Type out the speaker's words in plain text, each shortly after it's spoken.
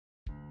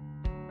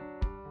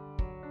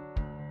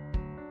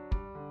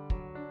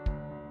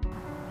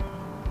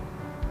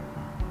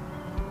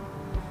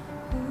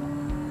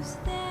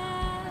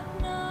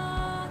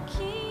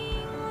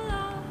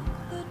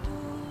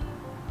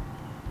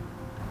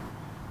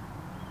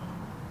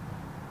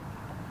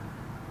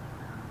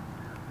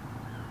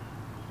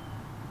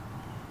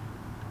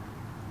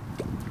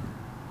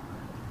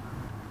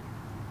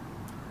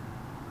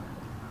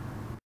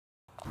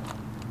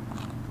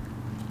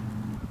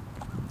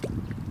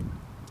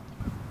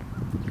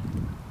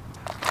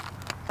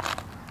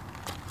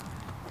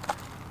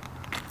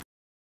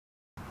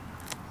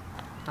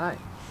Hi.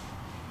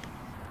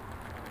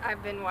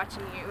 I've been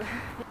watching you.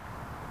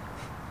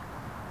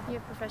 You a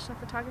professional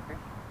photographer?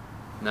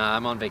 Nah,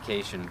 I'm on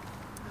vacation.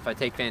 If I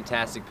take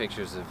fantastic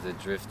pictures of the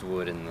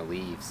driftwood and the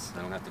leaves,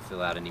 I don't have to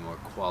fill out any more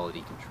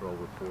quality control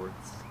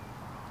reports.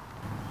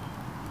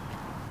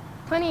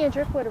 Plenty of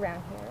driftwood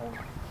around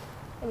here.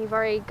 And you've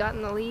already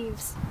gotten the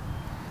leaves.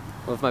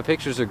 Well, if my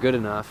pictures are good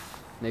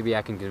enough, maybe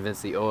I can convince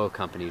the oil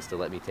companies to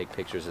let me take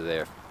pictures of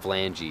their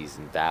flanges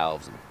and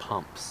valves and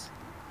pumps.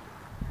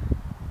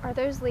 Are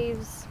those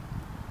leaves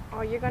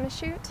all you're gonna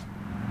shoot?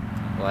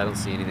 Well, I don't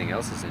see anything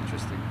else as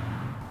interesting.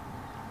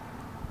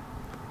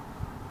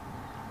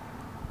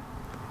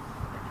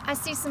 I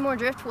see some more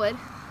driftwood.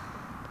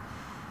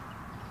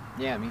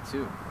 Yeah, me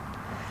too.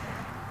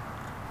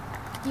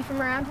 You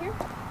from around here?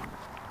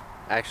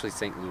 Actually,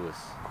 St. Louis.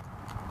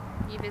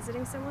 You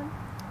visiting someone?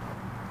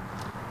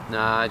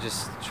 Nah,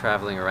 just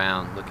traveling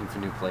around, looking for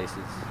new places.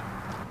 You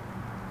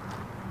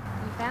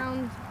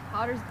found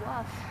Potter's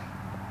Bluff.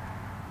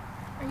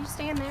 Are you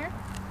staying there?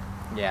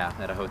 Yeah,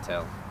 at a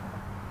hotel.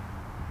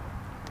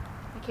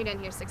 I came down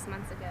here 6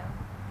 months ago.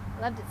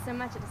 I loved it so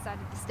much I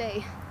decided to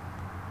stay.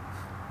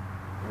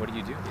 What do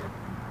you do here?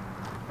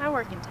 I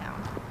work in town.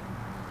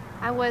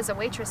 I was a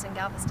waitress in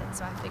Galveston,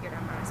 so I figured I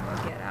might as well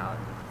get out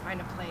and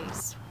find a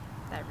place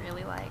that I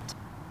really liked.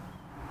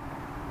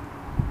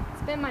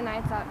 Spend my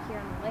nights out here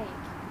on the lake.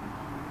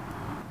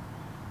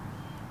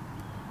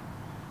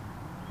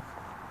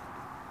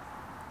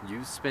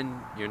 You spend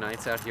your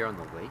nights out here on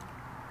the lake?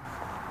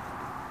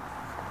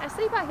 I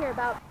sleep out here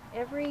about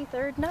every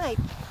third night.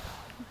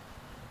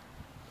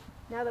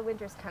 Now that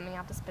winter's coming, I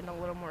have to spend a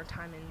little more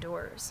time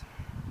indoors.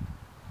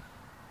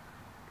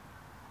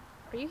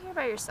 Are you here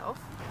by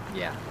yourself?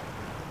 Yeah.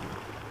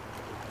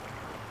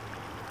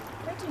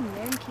 Where do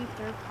men keep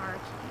their car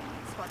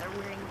keys while they're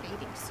wearing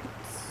bathing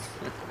suits?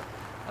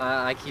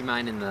 I keep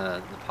mine in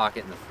the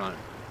pocket in the front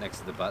next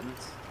to the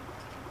buttons.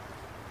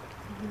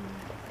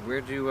 Mm-hmm.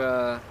 Where do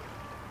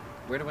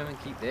women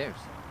keep theirs?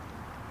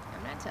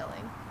 I'm not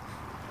telling.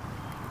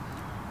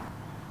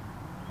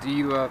 Do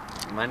you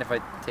mind if I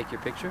take your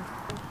picture?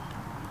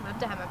 Love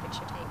to have my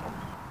picture taken.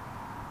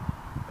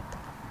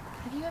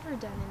 Have you ever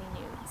done any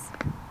nudes?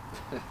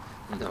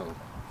 No.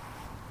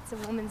 It's a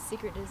woman's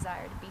secret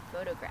desire to be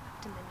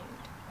photographed in the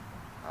nude.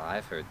 Oh,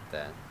 I've heard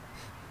that.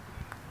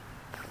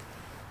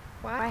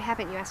 Why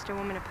haven't you asked a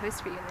woman to pose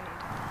for you in the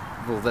nude?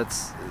 Well,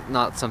 that's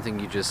not something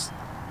you just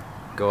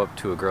go up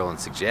to a girl and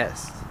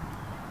suggest.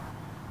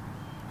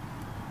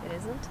 It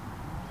isn't?